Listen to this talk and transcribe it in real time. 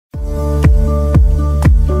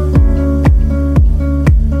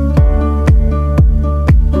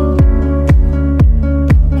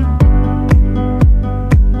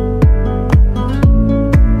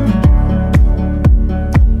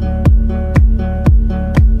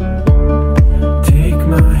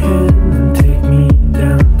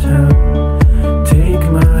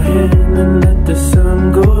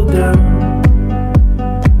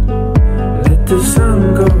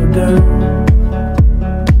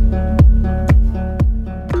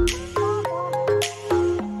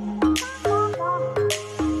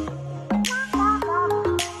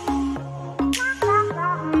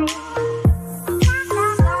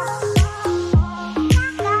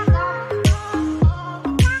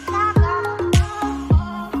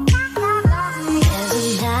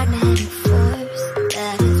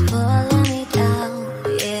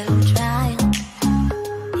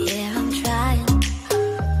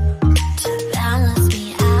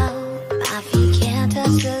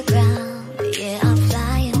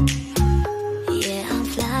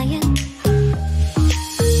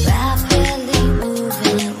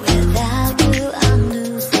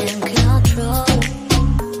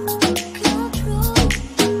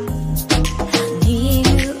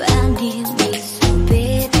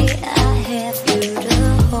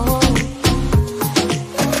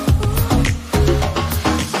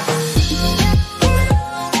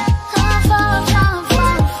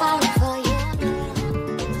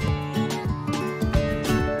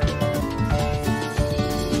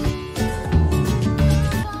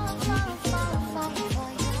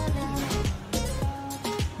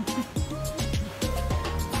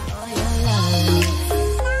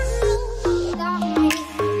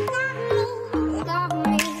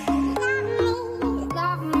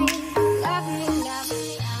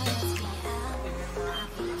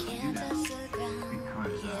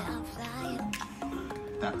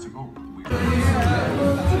to go.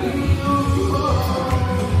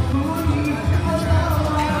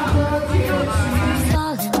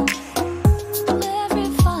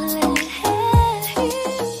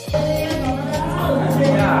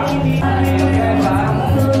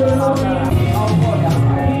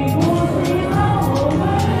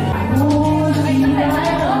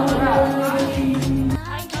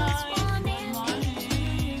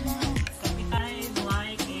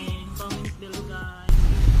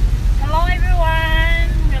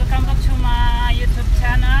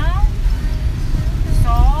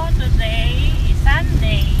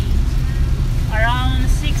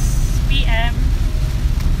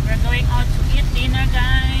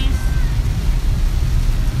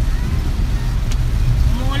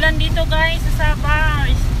 Dito guys sa Sabah,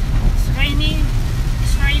 it's raining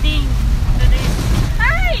today.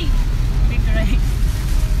 Hi! Big rain.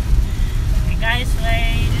 Okay guys,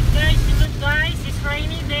 look guys, it's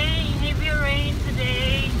rainy day, heavy rain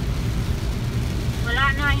today.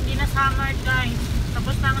 Wala na, hindi na summer guys.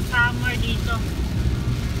 Tapos na ang summer dito.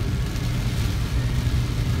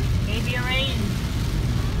 Heavy rain.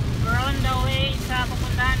 We're on the way sa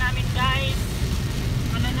pupuntahan namin guys.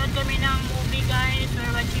 Manonood kami ng movie guys.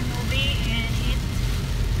 We're watching movie and eat.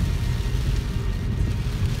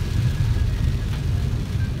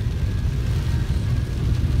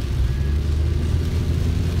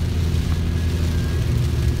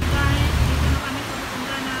 Guys, dito na kami sa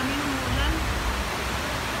pupuntahan namin. Umulan.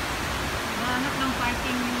 Hanap ng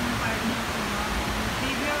parking yung partner ko.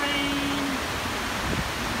 Heavy rain.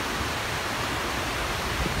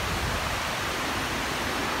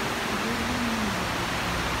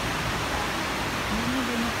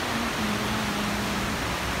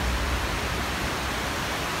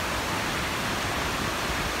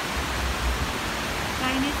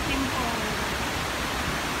 Chinese temple.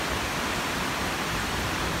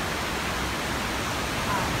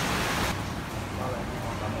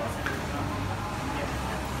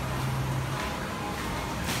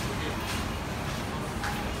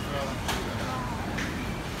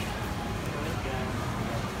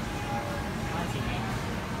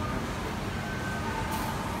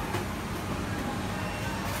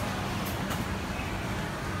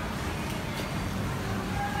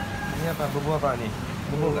 Ini apa? Bubur apa nih?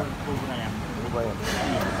 Bubur nggak? Bubur ayam. Bubur ayam.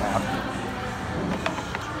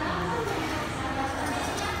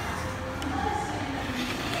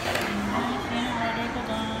 Order ko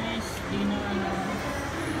guys, dinner ano.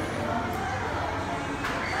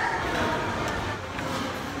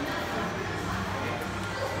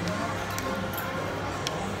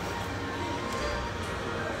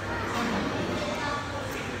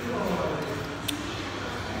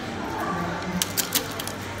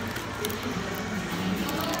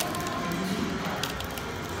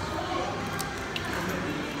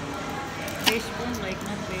 Teaspoon, like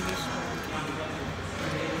not very small.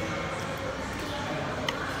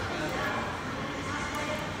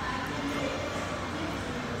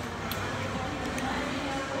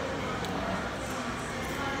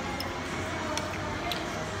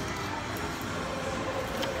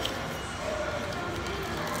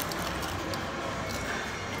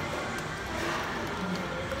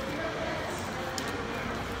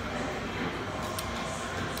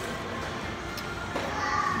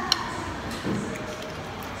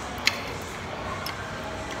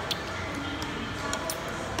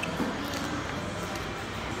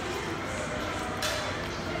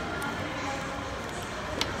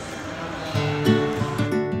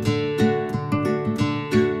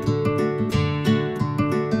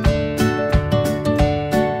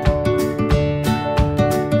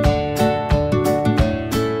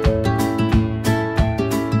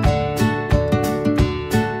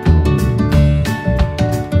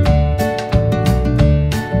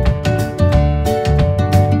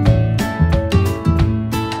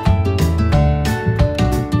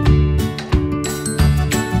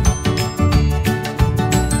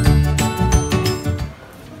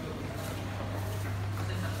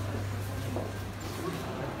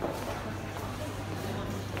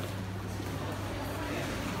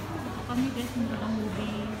 Kami guys, ng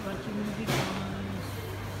movie, watching movie guys.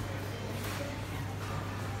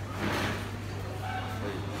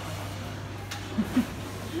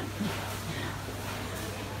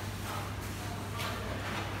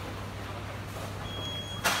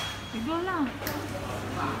 Ikaw lang.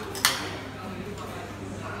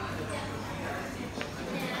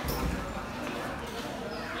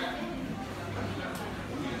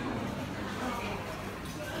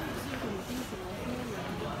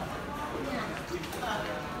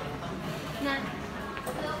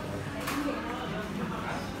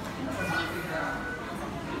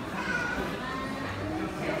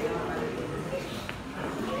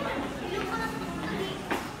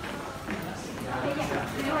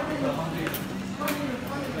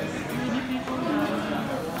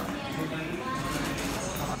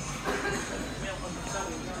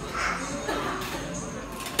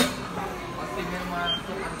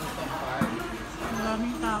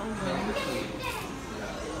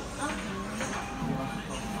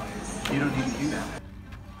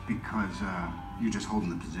 was you just holding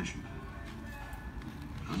the position.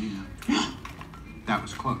 Oh, yeah. That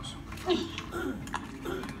was close.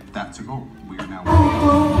 That's a goal. We are now.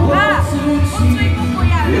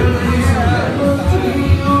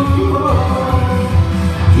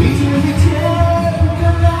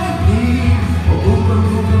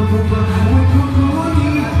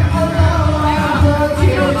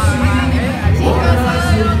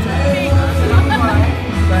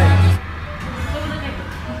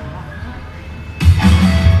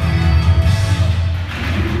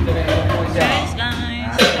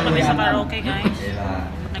 Guys, ito kami sa karaoke guys.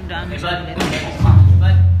 Nagdaan kami sa ulit.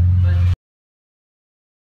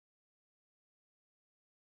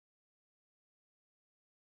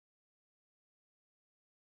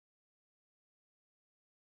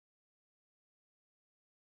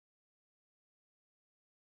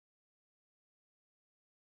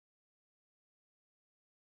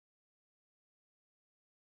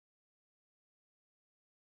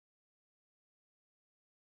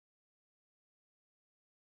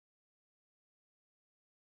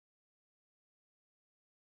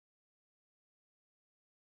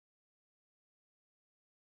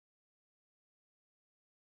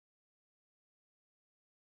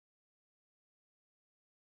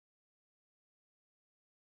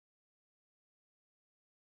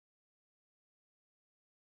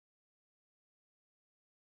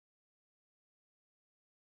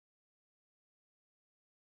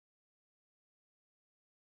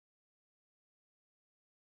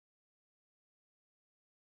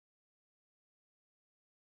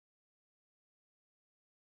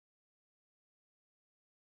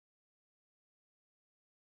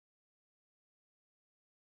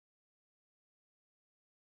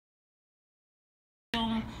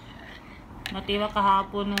 Yung natira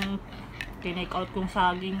kahapon nung tinake out kong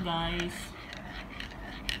saging guys.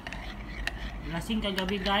 Lasing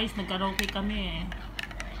kagabi guys, nagkaraoke kami eh.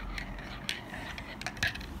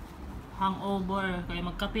 Hangover, kaya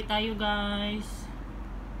magkape tayo guys.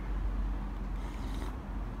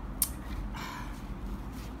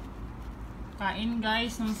 Kain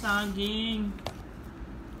guys ng saging.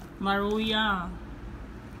 Maruya.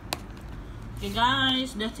 Okay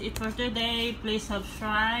guys, that's it for today. Please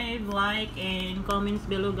subscribe, like, and comments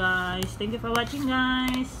below guys. Thank you for watching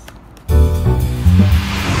guys.